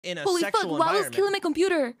in a Holy sexual fuck, WoW is environment. killing my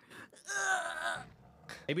computer.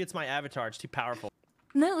 Maybe it's my avatar. It's too powerful.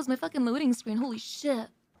 No, it was my fucking loading screen. Holy shit.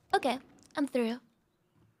 Okay, I'm through.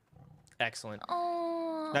 Excellent.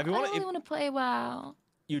 Oh, Now, if you I wanna- don't really want to play WoW.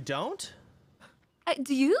 You don't?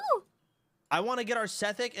 Do you? I want to get our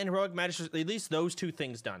Sethic and Heroic Magistrate, at least those two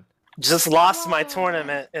things done. Just lost my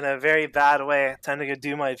tournament in a very bad way. Time to go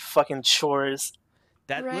do my fucking chores.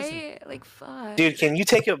 Listen, Right? Like, fuck. Dude, can you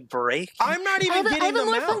take a break? I'm not even I getting have a them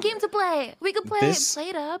more out. fun game to play. We could play This-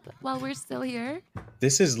 Plate Up while we're still here.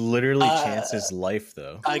 This is literally Chance's life,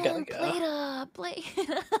 though. I Come gotta on, go. Plate Up. Play.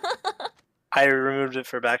 I removed it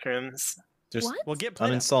for backrooms. Just What? We'll get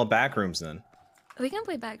played up. uninstall Backrooms then. We can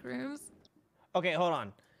play Backrooms. Okay, hold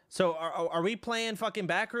on. So are we playing fucking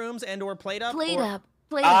Backrooms and or Plate Up? Plate or... Up.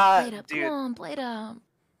 Plate Up. Plate Up. dude. Come on, Plate Up.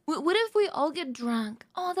 What if we all get drunk?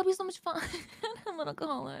 Oh, that'd be so much fun. I'm an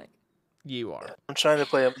alcoholic. You are. I'm trying to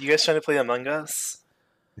play. You guys trying to play Among Us?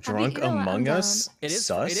 Drunk you know what, Among I'm Us? It is.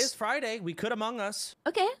 Sus? It is Friday. We could Among Us.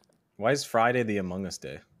 Okay. Why is Friday the Among Us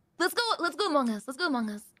day? Let's go Among Us. Let's go Among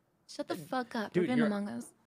Us. Shut the fuck up. Dude, We're in you're- Among Us.